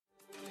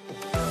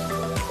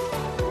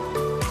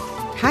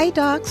Hi,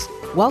 docs.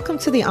 Welcome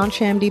to the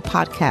EntreMD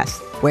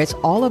podcast, where it's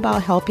all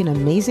about helping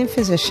amazing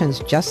physicians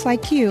just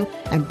like you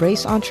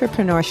embrace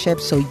entrepreneurship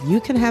so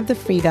you can have the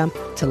freedom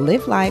to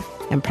live life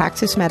and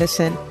practice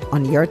medicine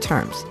on your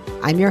terms.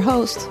 I'm your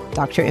host,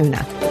 Dr.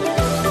 Una.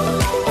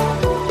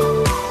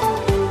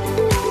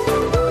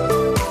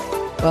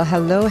 Well,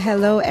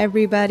 hello,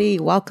 everybody.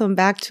 Welcome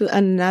back to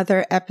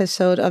another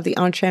episode of the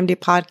EntreMD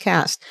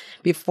podcast.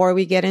 Before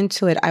we get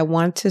into it, I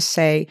want to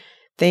say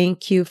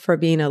thank you for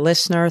being a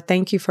listener.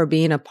 Thank you for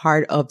being a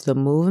part of the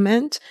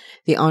movement,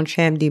 the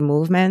EntreMD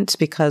movement,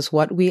 because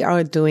what we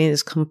are doing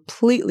is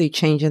completely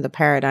changing the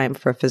paradigm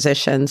for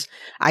physicians.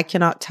 I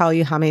cannot tell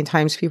you how many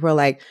times people are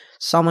like,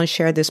 someone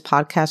shared this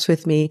podcast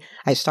with me.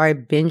 I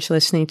started binge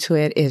listening to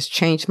it. It has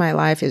changed my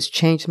life. It's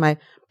changed my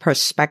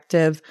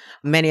perspective.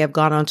 Many have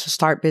gone on to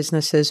start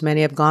businesses.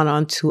 Many have gone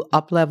on to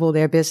up-level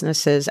their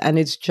businesses. And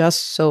it's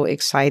just so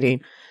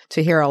exciting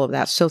to hear all of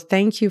that. So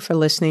thank you for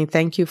listening.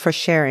 Thank you for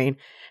sharing.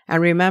 And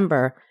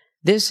remember,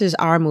 this is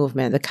our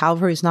movement. The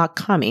Calvary is not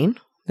coming.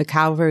 The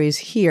Calvary is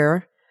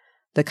here.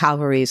 The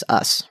Calvary is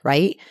us,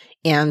 right?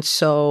 And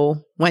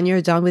so when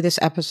you're done with this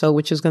episode,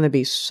 which is going to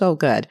be so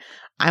good,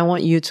 I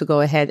want you to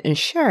go ahead and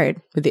share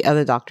it with the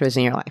other doctors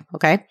in your life,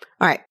 okay?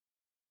 All right.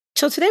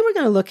 So today we're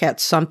going to look at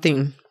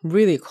something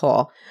really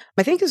cool.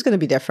 I think it's going to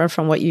be different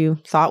from what you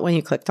thought when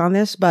you clicked on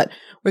this, but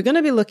we're going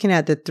to be looking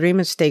at the 3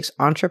 mistakes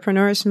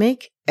entrepreneurs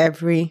make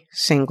every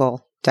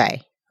single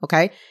day,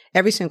 okay?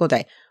 Every single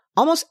day.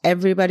 Almost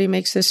everybody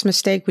makes this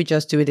mistake. We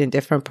just do it in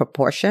different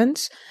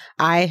proportions.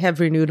 I have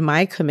renewed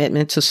my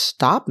commitment to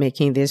stop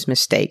making these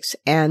mistakes.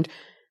 And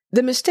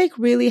the mistake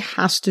really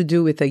has to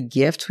do with a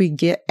gift we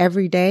get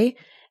every day.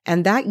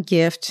 And that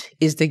gift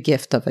is the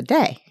gift of a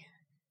day,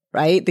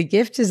 right? The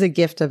gift is the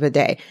gift of a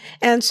day.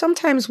 And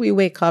sometimes we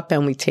wake up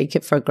and we take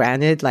it for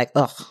granted, like,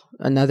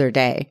 another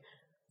day.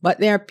 But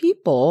there are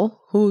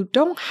people who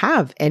don't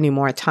have any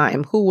more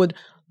time, who would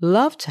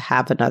love to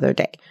have another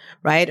day,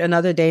 right?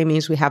 Another day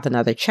means we have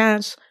another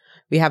chance.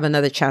 We have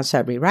another chance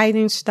at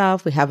rewriting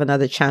stuff. We have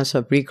another chance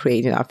of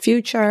recreating our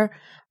future.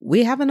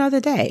 We have another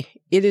day.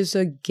 It is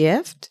a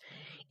gift.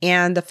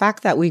 And the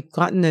fact that we've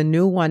gotten a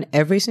new one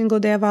every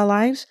single day of our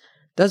lives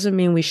doesn't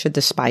mean we should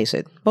despise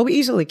it, but we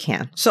easily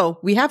can. So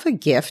we have a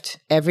gift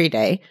every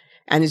day,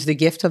 and it's the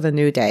gift of a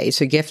new day.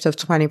 It's a gift of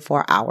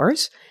 24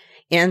 hours.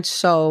 And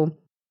so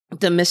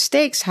the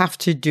mistakes have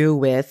to do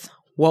with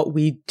what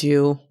we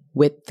do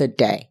with the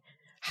day,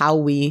 how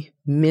we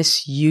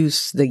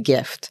misuse the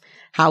gift,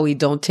 how we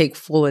don't take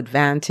full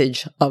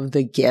advantage of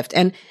the gift.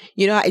 And,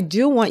 I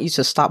do want you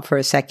to stop for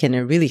a second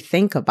and really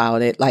think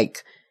about it.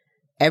 Like,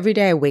 every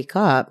day I wake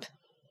up,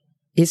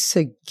 it's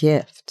a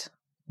gift.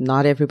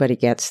 Not everybody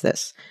gets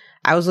this.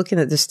 I was looking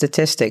at the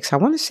statistics. I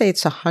want to say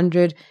it's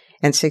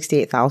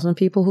 168,000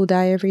 people who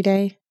die every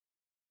day.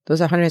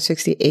 Those are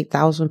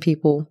 168,000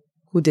 people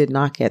who did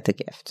not get the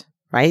gift,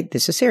 right?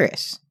 This is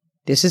serious.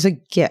 This is a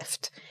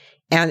gift.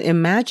 And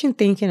imagine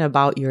thinking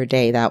about your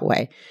day that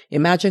way.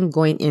 Imagine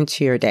going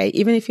into your day,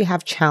 even if you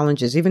have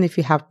challenges, even if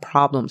you have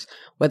problems,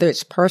 whether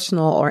it's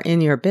personal or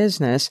in your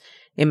business,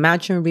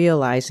 imagine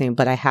realizing,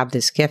 but I have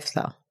this gift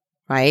though,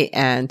 right?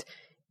 And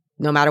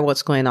no matter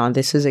what's going on,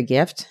 this is a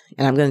gift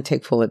and I'm going to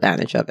take full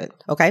advantage of it.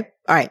 Okay.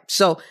 All right.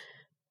 So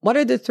what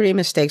are the 3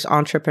 mistakes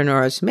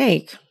entrepreneurs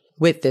make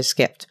with this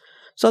gift?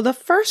 So the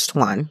first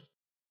one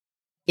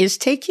is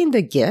taking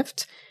the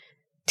gift,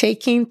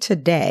 taking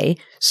today,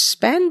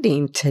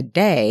 spending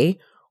today,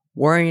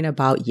 worrying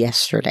about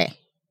yesterday,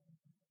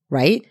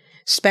 right?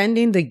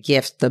 Spending the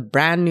gift, the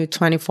brand new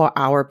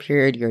 24-hour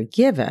period you're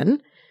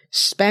given,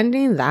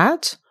 spending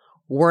that,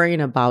 worrying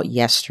about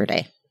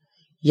yesterday.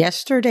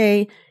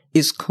 Yesterday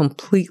is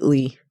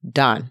completely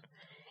done.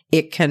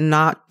 It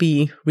cannot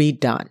be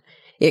redone.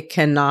 It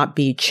cannot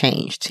be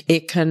changed.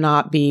 It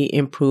cannot be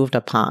improved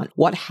upon.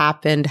 What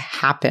happened,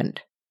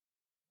 happened.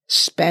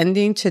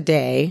 Spending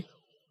today,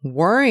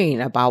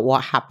 worrying about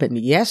what happened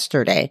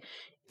yesterday,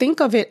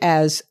 think of it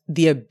as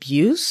the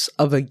abuse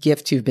of a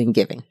gift you've been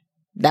giving.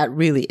 That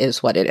really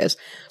is what it is.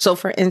 So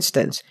for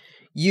instance,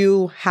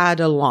 you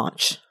had a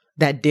launch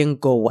that didn't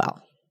go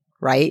well,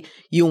 right?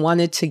 You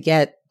wanted to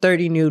get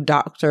 30 new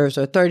doctors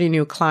or 30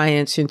 new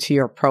clients into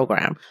your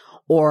program,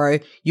 or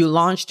you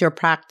launched your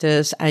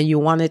practice and you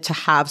wanted to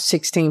have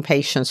 16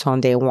 patients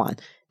on day 1.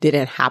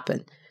 Didn't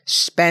happen.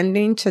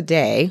 Spending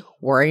today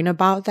worrying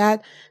about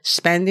that,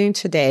 spending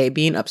today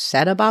being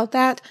upset about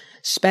that,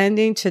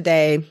 spending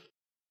today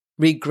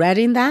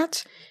regretting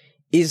that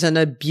is an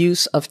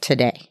abuse of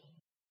today,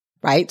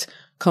 right?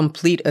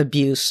 Complete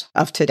abuse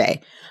of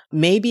today.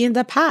 Maybe in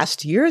the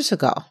past, years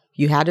ago,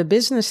 you had a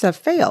business that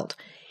failed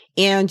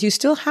and you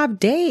still have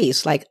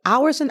days, like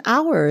hours and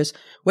hours,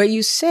 where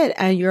you sit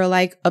and you're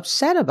like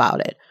upset about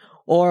it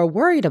or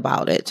worried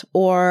about it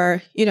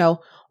or,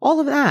 all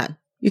of that.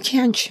 You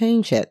can't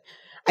change it.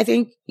 I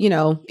think,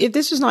 if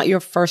this is not your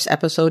first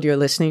episode you're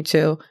listening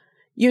to,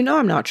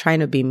 I'm not trying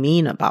to be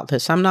mean about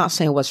this. I'm not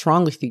saying what's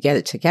wrong with you, get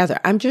it together.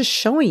 I'm just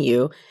showing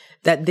you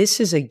that this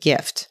is a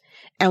gift.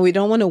 And we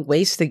don't want to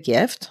waste the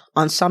gift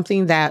on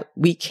something that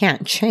we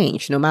can't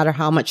change, no matter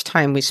how much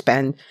time we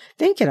spend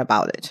thinking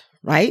about it,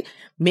 right?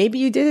 Maybe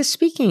you did a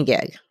speaking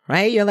gig,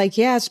 right? You're like,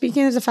 yeah,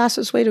 speaking is the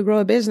fastest way to grow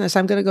a business.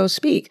 I'm going to go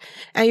speak.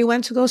 And you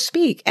went to go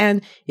speak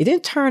and it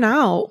didn't turn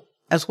out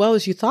as well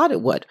as you thought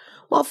it would.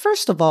 Well,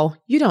 first of all,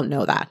 you don't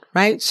know that,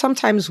 right?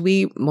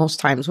 Most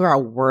times we're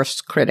our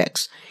worst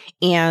critics.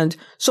 And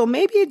so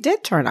maybe it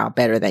did turn out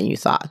better than you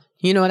thought.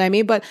 You know what I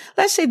mean? But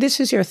let's say this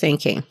is your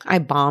thinking. I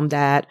bombed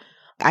that.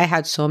 I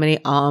had so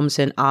many ums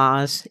and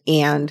ahs,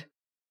 and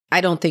I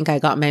don't think I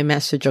got my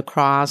message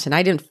across, and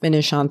I didn't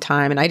finish on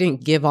time, and I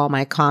didn't give all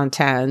my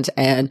content.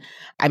 And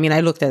I mean, I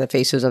looked at the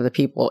faces of the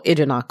people. It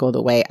did not go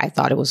the way I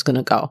thought it was going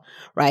to go,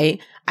 right?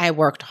 I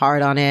worked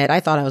hard on it. I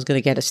thought I was going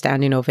to get a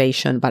standing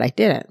ovation, but I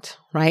didn't,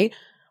 right?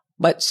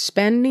 But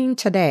spending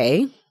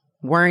today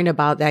worrying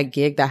about that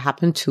gig that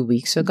happened 2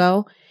 weeks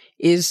ago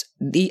is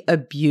the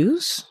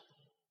abuse.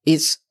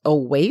 It's a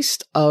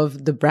waste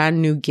of the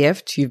brand new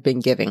gift you've been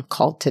giving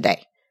called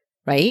today,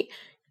 right?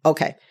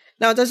 Okay.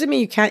 Now, it doesn't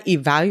mean you can't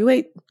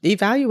evaluate. The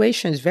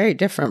evaluation is very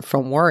different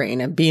from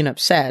worrying and being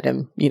upset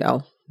and,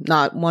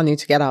 not wanting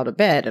to get out of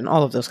bed and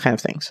all of those kind of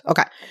things.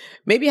 Okay.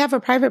 Maybe you have a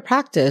private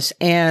practice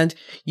and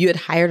you had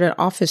hired an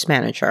office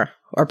manager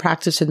or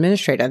practice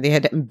administrator and they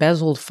had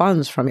embezzled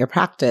funds from your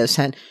practice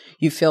and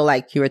you feel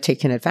like you were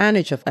taken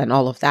advantage of and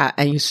all of that.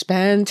 And you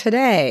spend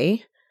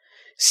today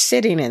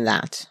sitting in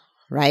that,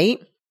 right?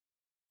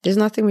 There's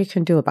nothing we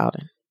can do about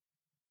it.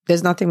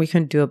 There's nothing we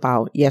can do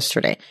about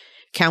yesterday.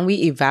 Can we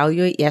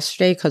evaluate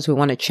yesterday because we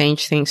want to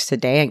change things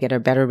today and get a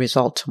better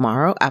result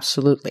tomorrow?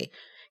 Absolutely.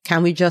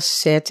 Can we just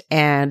sit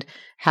and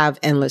have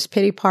endless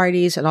pity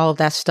parties and all of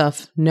that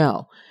stuff?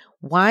 No.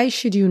 Why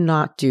should you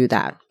not do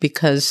that?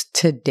 Because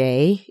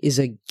today is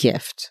a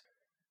gift.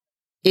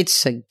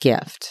 It's a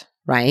gift,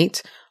 right?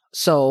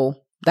 So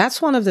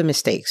that's one of the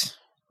mistakes.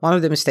 One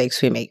of the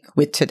mistakes we make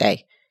with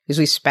today is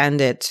we spend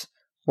it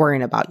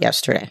worrying about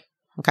yesterday.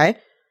 Okay.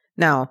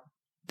 Now,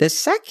 the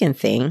second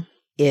thing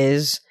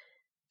is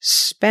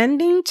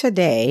spending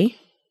today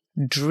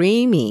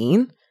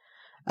dreaming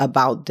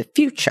about the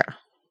future.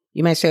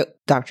 You might say,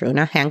 Dr.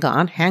 Una, hang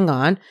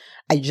on.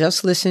 I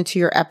just listened to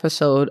your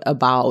episode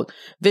about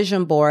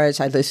vision boards.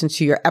 I listened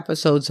to your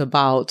episodes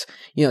about,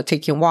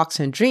 taking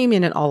walks and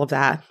dreaming and all of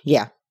that.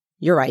 Yeah,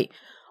 you're right.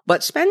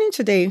 But spending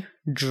today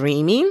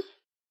dreaming,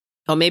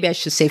 or maybe I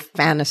should say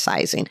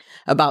fantasizing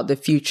about the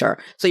future.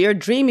 So you're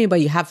dreaming,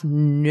 but you have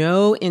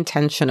no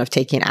intention of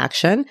taking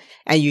action.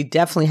 And you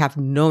definitely have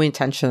no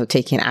intention of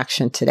taking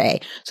action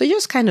today. So you're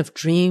just kind of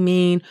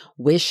dreaming,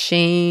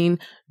 wishing,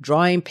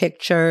 drawing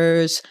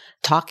pictures,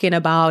 talking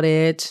about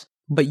it,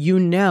 but you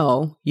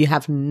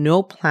have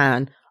no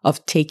plan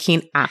of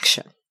taking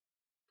action.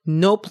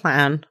 No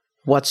plan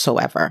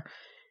whatsoever.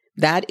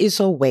 That is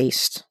a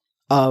waste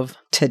of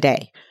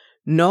today.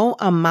 No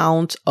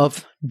amount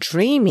of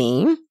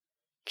dreaming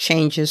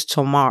changes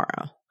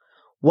tomorrow.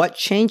 What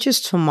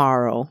changes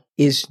tomorrow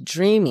is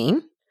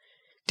dreaming,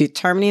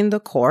 determining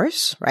the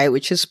course, right,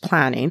 which is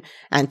planning,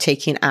 and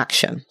taking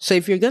action. So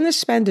if you're going to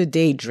spend a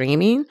day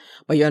dreaming,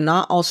 but you're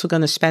not also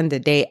going to spend the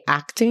day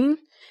acting,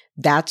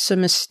 that's a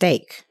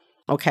mistake.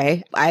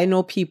 Okay. I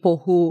know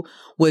people who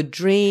would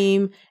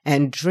dream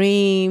and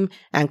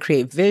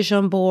create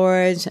vision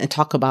boards and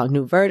talk about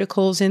new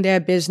verticals in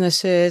their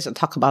businesses and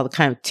talk about the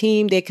kind of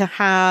team they can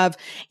have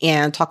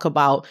and talk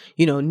about,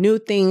 new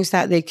things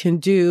that they can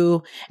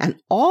do and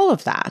all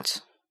of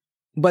that.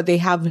 But they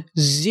have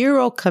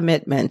zero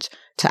commitment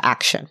to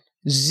action.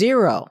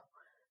 Zero.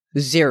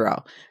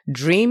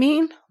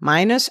 Dreaming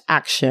minus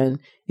action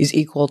is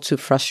equal to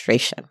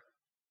frustration.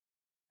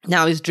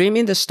 Now, is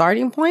dreaming the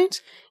starting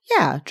point?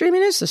 Yeah,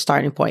 dreaming is the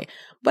starting point.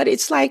 But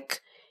it's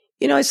like,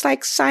 it's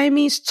like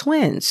Siamese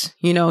twins,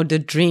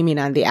 the dreaming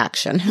and the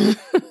action.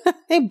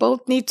 They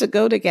both need to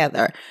go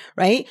together,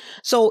 right?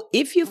 So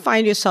if you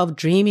find yourself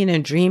dreaming,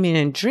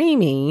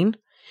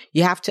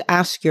 you have to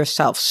ask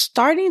yourself,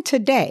 starting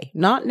today,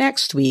 not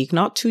next week,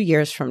 not 2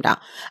 years from now,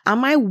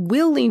 am I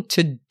willing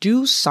to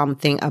do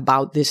something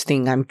about this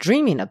thing I'm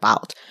dreaming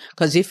about?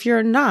 Because if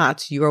you're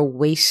not, you're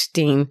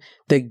wasting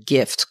the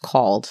gift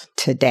called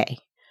today.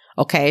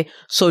 Okay.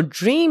 So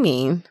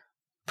dreaming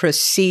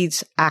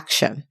precedes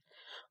action,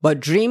 but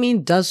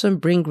dreaming doesn't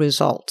bring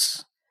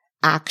results.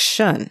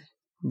 Action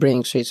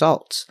brings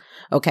results.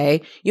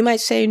 Okay. You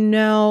might say,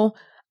 no,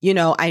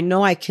 I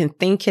know I can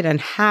think it and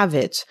have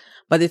it.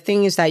 But the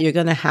thing is that you're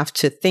going to have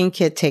to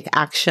think it, take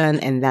action,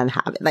 and then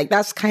have it. Like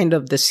that's kind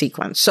of the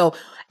sequence. So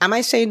am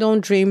I saying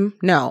don't dream?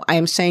 No, I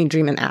am saying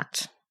dream and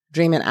act.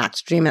 Dream and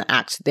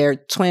act. They're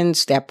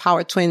twins. They're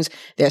power twins.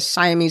 They're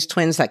Siamese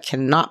twins that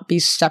cannot be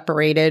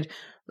separated.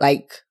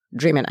 Like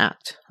dream and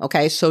act.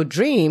 Okay. So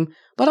dream,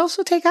 but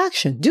also take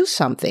action. Do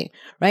something,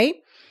 right?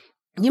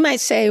 You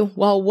might say,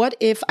 well, what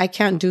if I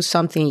can't do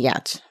something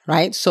yet?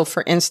 Right? So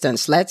for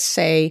instance, let's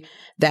say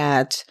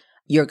that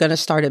you're going to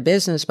start a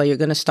business, but you're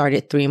going to start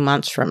it 3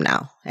 months from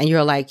now. And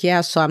you're like,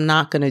 yeah, so I'm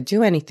not going to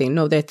do anything.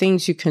 No, there are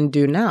things you can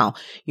do now.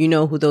 You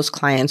know who those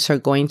clients are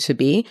going to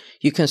be.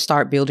 You can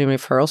start building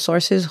referral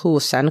sources who will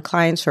send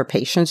clients or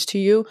patients to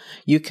you.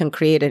 You can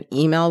create an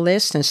email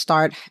list and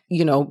start,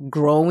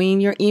 growing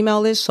your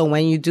email list. So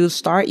when you do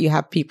start, you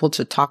have people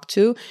to talk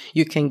to.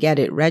 You can get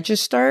it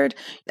registered.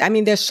 I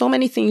mean, there's so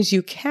many things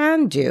you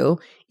can do,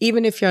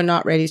 even if you're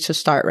not ready to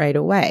start right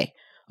away.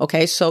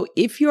 Okay, so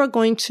if you're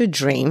going to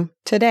dream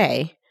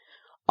today,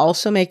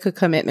 also make a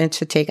commitment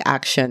to take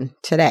action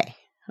today.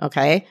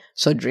 Okay,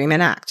 so dream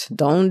and act.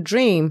 Don't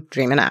dream,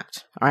 dream and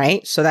act. All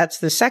right, so that's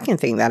the second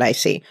thing that I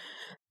see.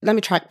 Let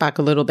me track back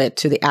a little bit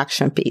to the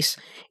action piece,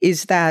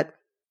 is that,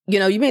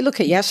 you may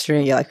look at yesterday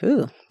and you're like,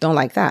 ooh, don't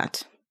like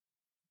that.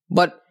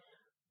 But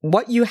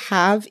what you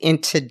have in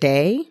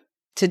today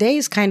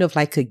is kind of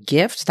like a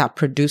gift that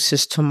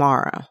produces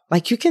tomorrow.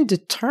 Like you can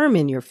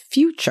determine your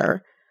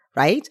future,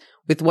 right?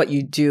 With what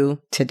you do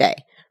today,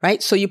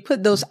 right? So you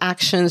put those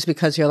actions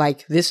because you're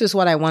like, this is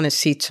what I want to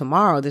see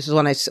tomorrow. This is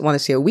what I want to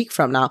see a week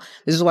from now.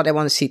 This is what I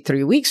want to see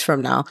 3 weeks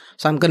from now.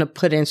 So I'm going to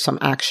put in some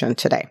action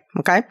today.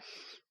 Okay.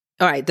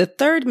 All right. The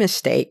third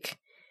mistake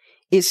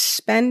is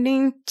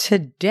spending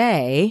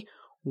today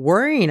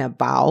worrying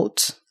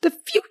about the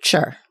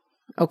future.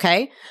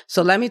 Okay.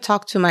 So let me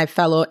talk to my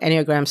fellow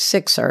Enneagram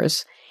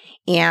Sixers.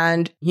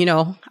 And,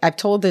 I've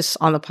told this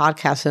on the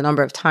podcast a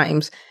number of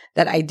times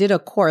that I did a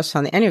course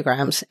on the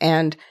Enneagrams.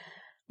 And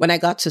when I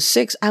got to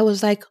 6, I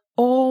was like,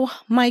 oh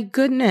my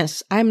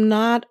goodness, I'm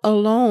not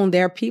alone.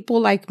 There are people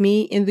like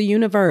me in the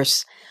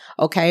universe.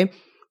 Okay.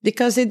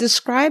 Because they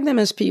describe them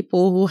as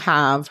people who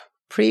have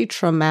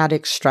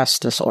pre-traumatic stress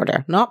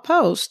disorder, not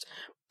post,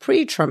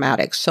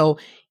 pre-traumatic. So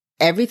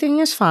everything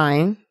is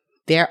fine.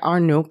 There are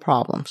no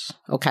problems.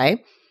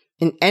 Okay.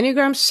 An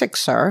Enneagram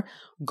Sixer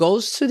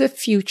goes to the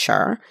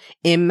future,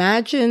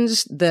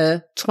 imagines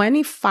the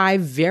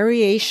 25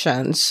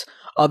 variations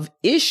of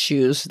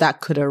issues that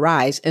could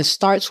arise and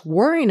starts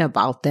worrying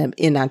about them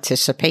in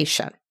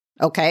anticipation.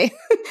 Okay.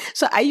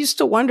 So I used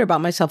to wonder about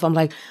myself. I'm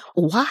like,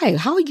 why?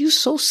 How are you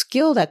so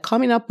skilled at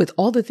coming up with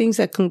all the things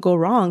that can go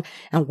wrong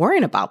and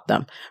worrying about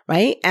them?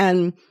 Right.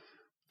 And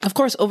of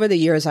course, over the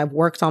years, I've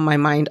worked on my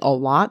mind a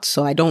lot.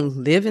 So I don't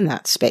live in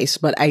that space,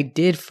 but I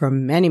did for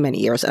many, many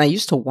years. And I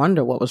used to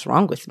wonder what was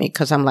wrong with me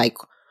because I'm like,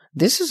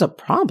 this is a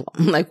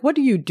problem. Like, what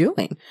are you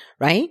doing?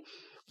 Right.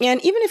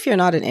 And even if you're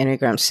not an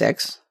Enneagram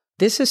 6,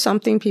 this is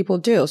something people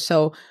do.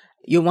 So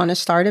you want to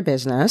start a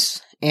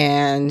business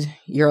and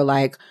you're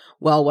like,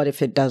 well, what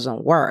if it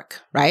doesn't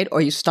work? Right.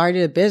 Or you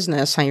started a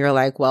business and you're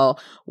like, well,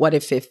 what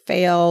if it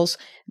fails?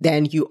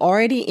 Then you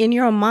already in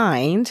your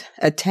mind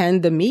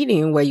attend the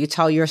meeting where you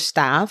tell your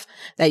staff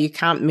that you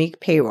can't make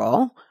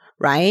payroll.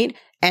 Right.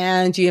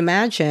 And you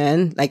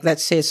imagine, like,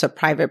 let's say it's a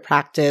private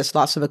practice,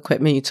 lots of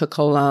equipment, you took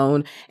a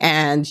loan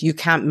and you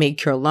can't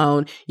make your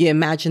loan. You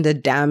imagine the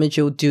damage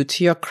you'll do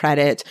to your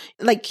credit.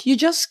 Like, you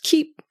just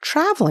keep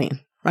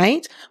traveling,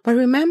 right? But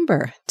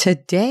remember,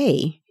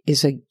 today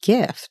is a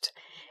gift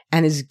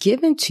and is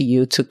given to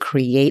you to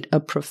create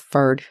a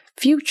preferred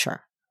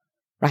future,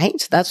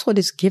 right? That's what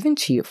it's given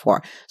to you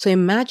for. So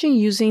imagine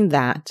using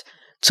that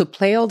to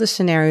play all the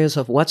scenarios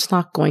of what's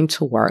not going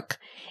to work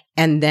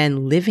and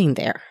then living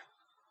there.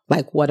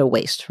 Like, what a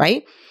waste,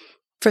 right?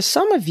 For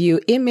some of you,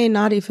 it may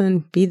not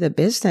even be the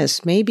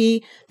business.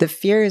 Maybe the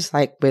fear is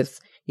like with,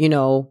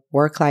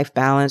 work-life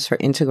balance or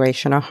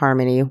integration or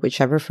harmony,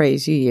 whichever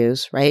phrase you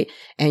use, right?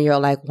 And you're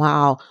like,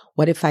 wow,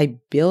 what if I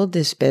build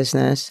this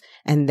business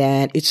and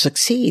then it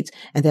succeeds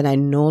and then I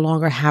no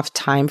longer have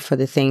time for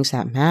the things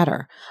that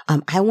matter?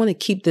 I want to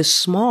keep this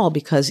small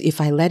because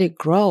if I let it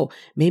grow,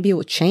 maybe it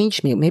will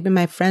change me. Maybe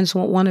my friends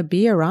won't want to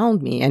be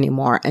around me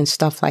anymore and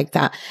stuff like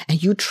that.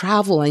 And you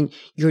travel and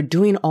you're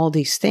doing all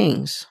these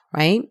things,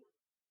 right?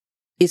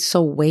 It's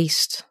a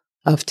waste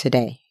of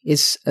today.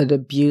 It's an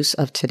abuse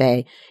of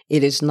today.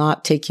 It is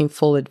not taking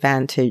full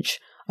advantage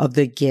of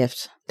the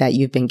gift that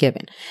you've been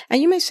given.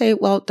 And you may say,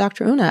 well,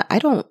 Dr. Una, I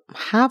don't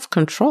have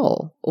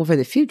control over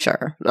the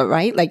future,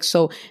 right? Like,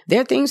 so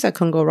there are things that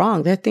can go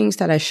wrong. There are things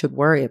that I should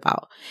worry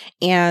about.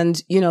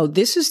 And,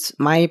 this is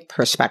my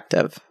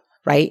perspective,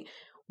 right?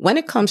 When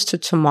it comes to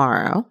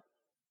tomorrow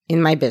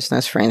in my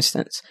business, for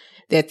instance,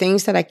 there are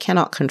things that I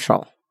cannot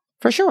control.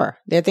 For sure.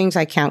 There are things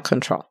I can't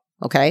control.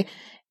 Okay.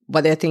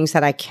 But there are things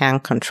that I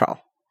can control.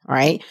 All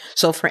right.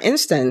 So for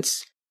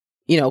instance,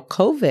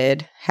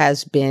 COVID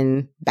has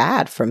been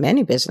bad for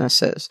many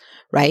businesses,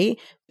 right?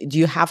 Do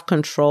you have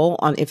control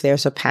on if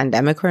there's a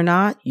pandemic or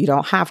not? You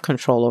don't have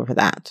control over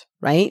that,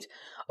 right?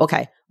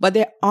 Okay. But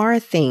there are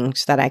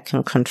things that I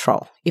can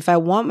control. If I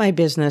want my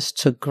business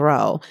to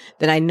grow,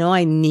 then I know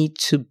I need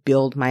to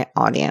build my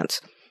audience.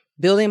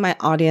 Building my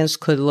audience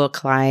could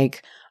look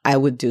like I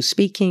would do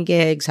speaking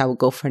gigs. I would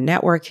go for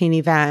networking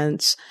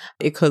events.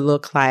 It could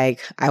look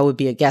like I would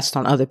be a guest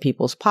on other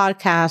people's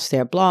podcasts,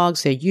 their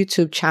blogs, their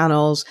YouTube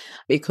channels.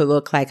 It could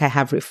look like I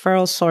have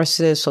referral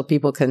sources so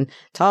people can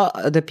tell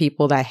other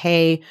people that,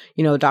 hey,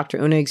 Dr.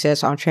 Una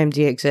exists,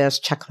 EntreMD exists,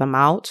 check them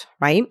out,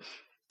 right?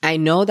 I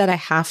know that I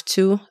have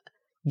to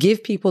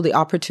give people the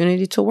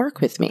opportunity to work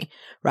with me,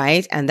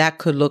 right? And that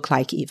could look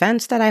like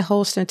events that I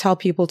host and tell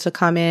people to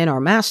come in,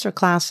 or master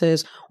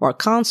classes, or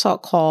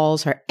consult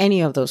calls, or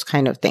any of those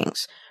kind of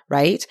things,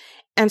 right?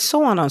 And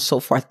so on and so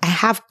forth. I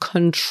have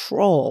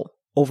control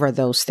over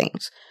those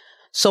things.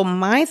 So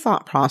my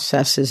thought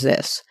process is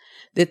this: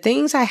 the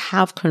things I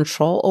have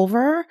control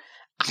over,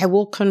 I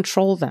will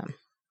control them.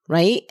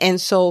 Right? And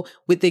so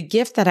with the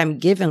gift that I'm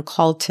given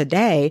called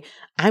today,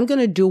 I'm going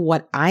to do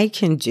what I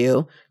can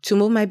do to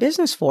move my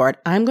business forward.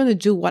 I'm going to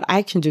do what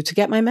I can do to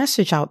get my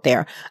message out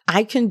there.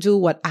 I can do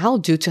what I'll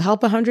do to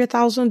help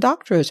 100,000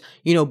 doctors,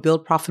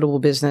 build profitable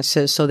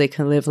businesses so they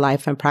can live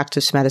life and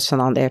practice medicine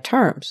on their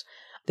terms.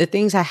 The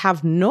things I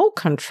have no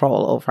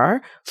control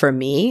over, for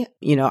me,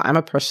 I'm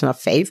a person of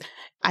faith.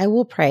 I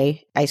will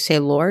pray. I say,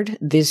 Lord,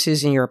 this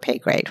is in your pay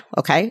grade.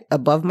 Okay.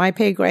 Above my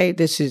pay grade,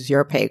 this is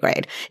your pay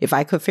grade. If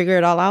I could figure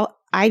it all out,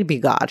 I'd be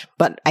God,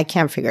 but I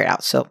can't figure it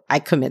out. So I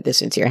commit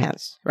this into your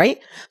hands. Right.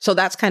 So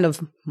that's kind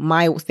of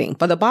my thing.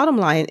 But the bottom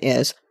line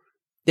is,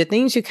 the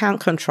things you can't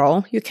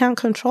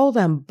control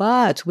them,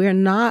 but we're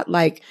not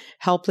like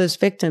helpless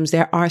victims.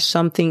 There are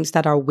some things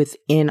that are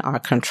within our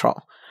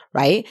control.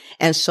 Right.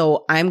 And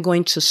so I'm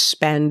going to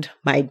spend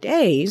my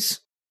days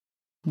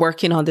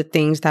working on the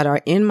things that are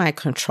in my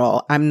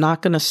control. I'm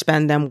not going to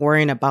spend them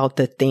worrying about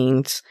the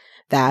things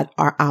that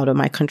are out of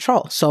my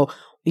control. So,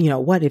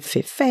 what if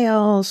it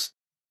fails?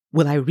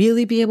 Will I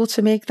really be able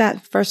to make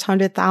that first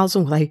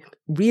 100,000? Will I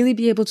really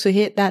be able to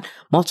hit that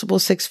multiple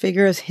six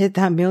figures, hit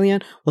that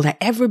million? Will I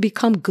ever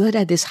become good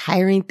at this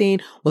hiring thing?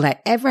 Will I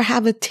ever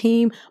have a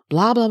team?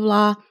 Blah, blah,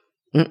 blah.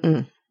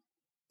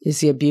 It's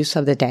the abuse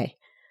of the day.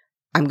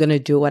 I'm going to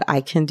do what I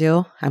can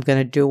do. I'm going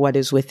to do what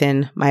is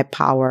within my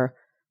power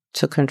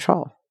to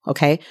control.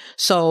 Okay.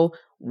 So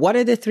what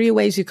are the 3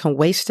 ways you can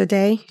waste a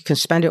day? You can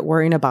spend it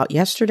worrying about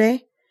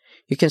yesterday.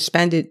 You can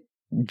spend it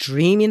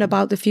dreaming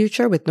about the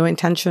future with no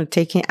intention of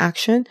taking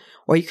action,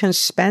 or you can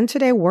spend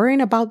today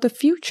worrying about the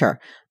future.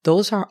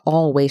 Those are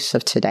all wastes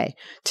of today.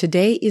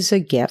 Today is a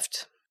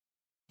gift,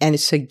 and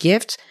it's a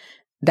gift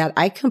that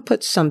I can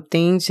put some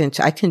things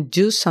into. I can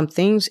do some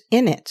things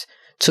in it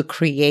to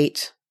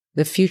create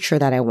the future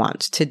that I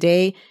want.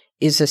 Today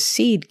is a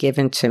seed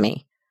given to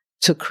me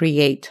to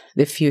create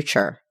the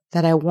future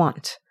that I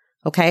want.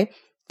 Okay.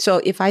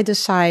 So if I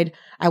decide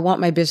I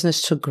want my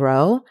business to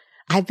grow,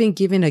 I've been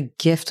given a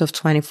gift of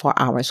 24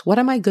 hours. What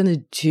am I going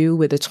to do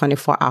with the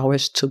 24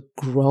 hours to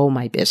grow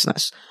my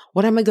business?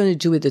 What am I going to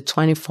do with the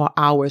 24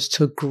 hours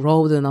to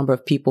grow the number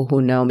of people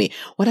who know me?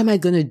 What am I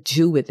going to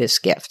do with this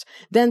gift?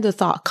 Then the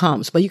thought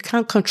comes, but you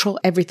can't control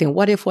everything.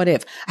 What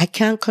if? I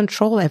can't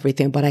control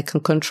everything, but I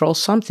can control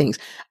some things.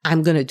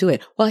 I'm going to do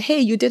it. Well, hey,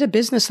 you did a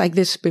business like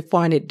this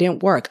before and it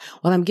didn't work.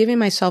 Well, I'm giving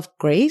myself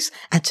grace,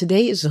 and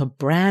today is a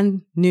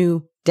brand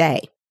new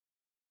day.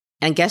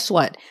 And guess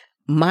what?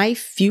 My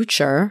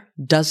future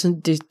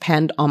doesn't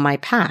depend on my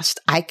past.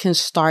 I can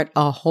start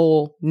a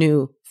whole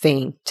new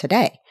thing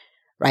today,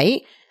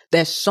 right?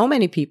 There's so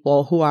many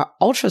people who are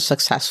ultra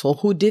successful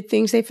who did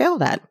things they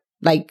failed at.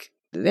 Like,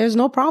 there's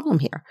no problem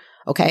here.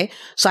 Okay.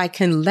 So I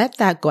can let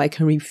that go. I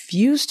can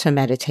refuse to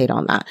meditate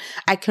on that.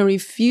 I can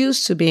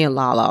refuse to be in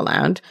la la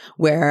land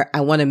where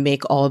I want to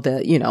make all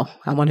the,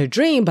 I want to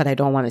dream, but I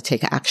don't want to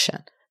take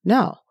action.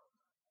 No,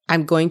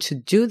 I'm going to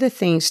do the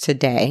things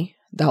today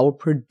that will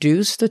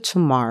produce the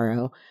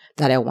tomorrow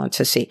that I want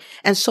to see.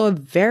 And so a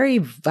very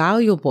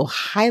valuable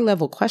high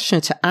level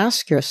question to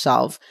ask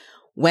yourself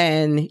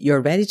when you're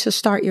ready to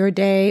start your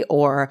day,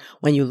 or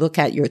when you look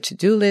at your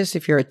to-do list,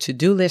 if you're a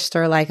to-do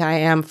lister like I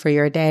am for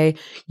your day,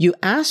 you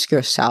ask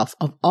yourself,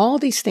 of all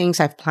these things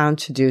I've planned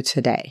to do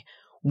today,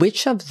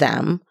 which of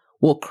them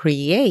will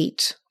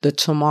create the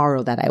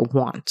tomorrow that I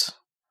want,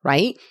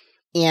 right?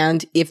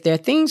 And if there are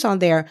things on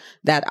there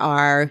that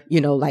are,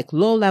 like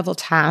low level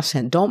tasks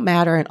and don't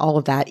matter and all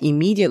of that,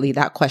 immediately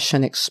that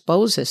question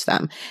exposes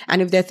them.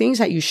 And if there are things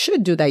that you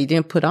should do that you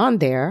didn't put on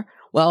there,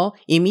 well,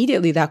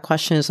 immediately that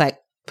question is like,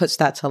 puts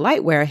that to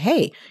light where,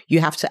 hey, you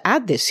have to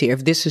add this here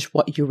if this is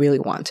what you really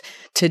want.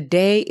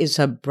 Today is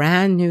a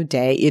brand new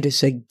day. It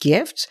is a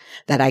gift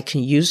that I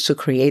can use to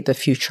create the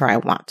future I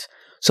want.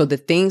 So the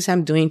things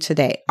I'm doing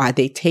today, are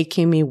they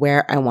taking me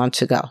where I want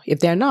to go?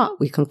 If they're not,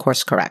 we can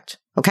course correct.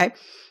 Okay.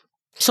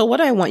 So what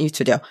do I want you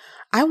to do?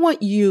 I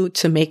want you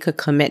to make a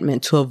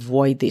commitment to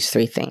avoid these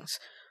 3 things: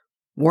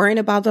 worrying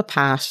about the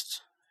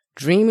past,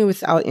 dreaming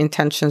without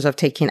intentions of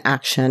taking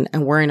action,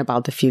 and worrying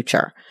about the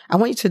future. I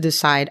want you to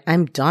decide,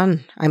 I'm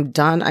done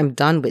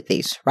with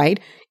these, right?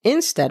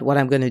 Instead, what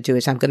I'm going to do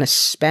is I'm going to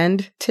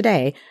spend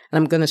today, and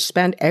I'm going to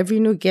spend every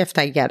new gift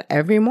I get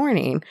every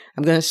morning.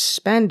 I'm going to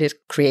spend it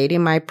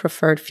creating my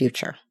preferred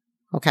future.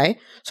 Okay.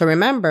 So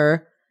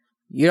remember,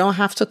 you don't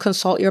have to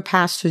consult your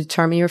past to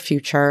determine your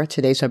future.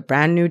 Today's a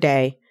brand new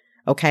day.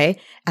 Okay.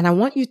 And I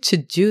want you to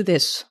do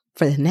this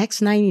for the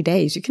next 90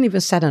 days. You can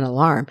even set an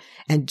alarm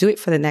and do it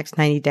for the next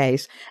 90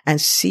 days and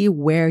see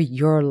where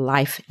your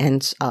life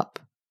ends up.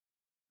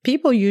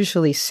 People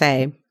usually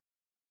say,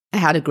 I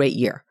had a great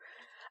year.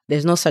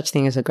 There's no such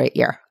thing as a great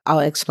year. I'll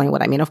explain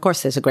what I mean. Of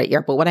course, there's a great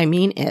year, but what I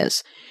mean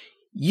is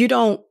you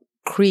don't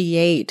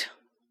create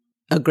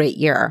a great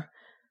year,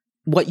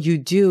 what you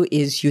do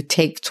is you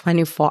take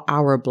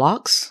 24-hour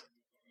blocks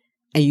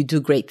and you do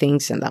great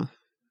things in them.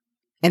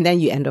 And then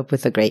you end up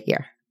with a great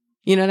year.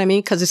 You know what I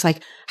mean? Because it's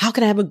like, how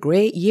can I have a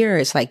great year?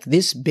 It's like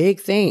this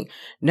big thing.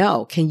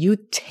 No, can you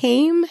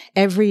tame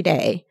every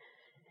day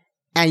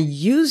and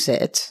use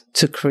it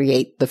to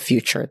create the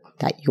future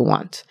that you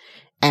want?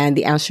 And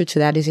the answer to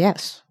that is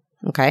yes.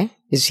 Okay?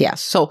 Is yes.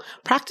 So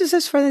practice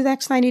this for the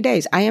next 90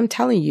 days. I am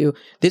telling you,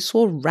 this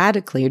will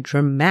radically,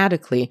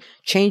 dramatically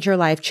change your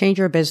life, change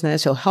your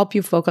business. It'll help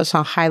you focus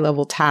on high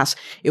level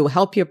tasks. It will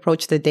help you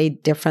approach the day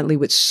differently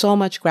with so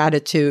much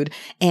gratitude.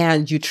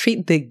 And you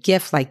treat the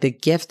gift like the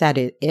gift that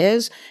it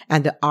is.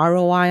 And the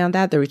ROI on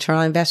that, the return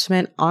on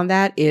investment on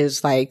that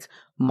is like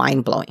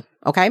mind blowing.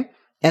 Okay?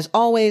 As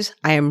always,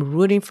 I am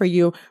rooting for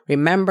you.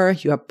 Remember,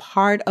 you are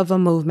part of a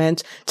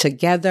movement.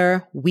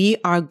 Together, we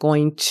are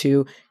going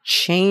to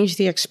change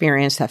the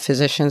experience that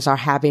physicians are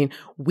having.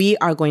 We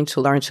are going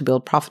to learn to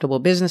build profitable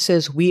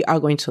businesses. We are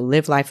going to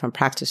live life and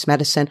practice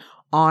medicine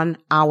on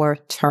our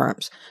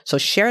terms. So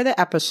share the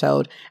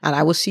episode, and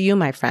I will see you,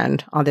 my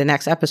friend, on the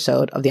next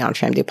episode of the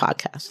EntreMD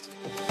podcast.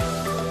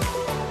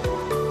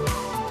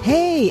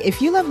 Hey,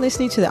 if you love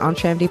listening to the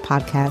EntreMD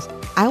podcast,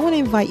 I want to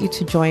invite you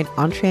to join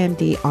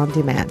EntreMD On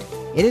Demand.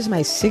 It is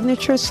my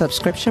signature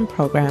subscription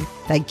program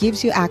that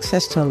gives you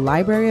access to a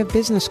library of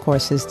business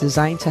courses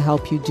designed to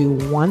help you do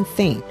one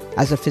thing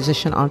as a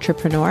physician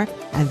entrepreneur,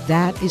 and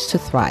that is to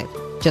thrive.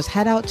 Just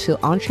head out to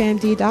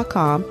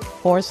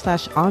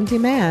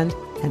entremd.com/on-demand,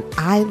 and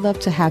I'd love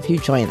to have you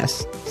join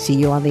us. See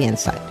you on the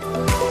inside.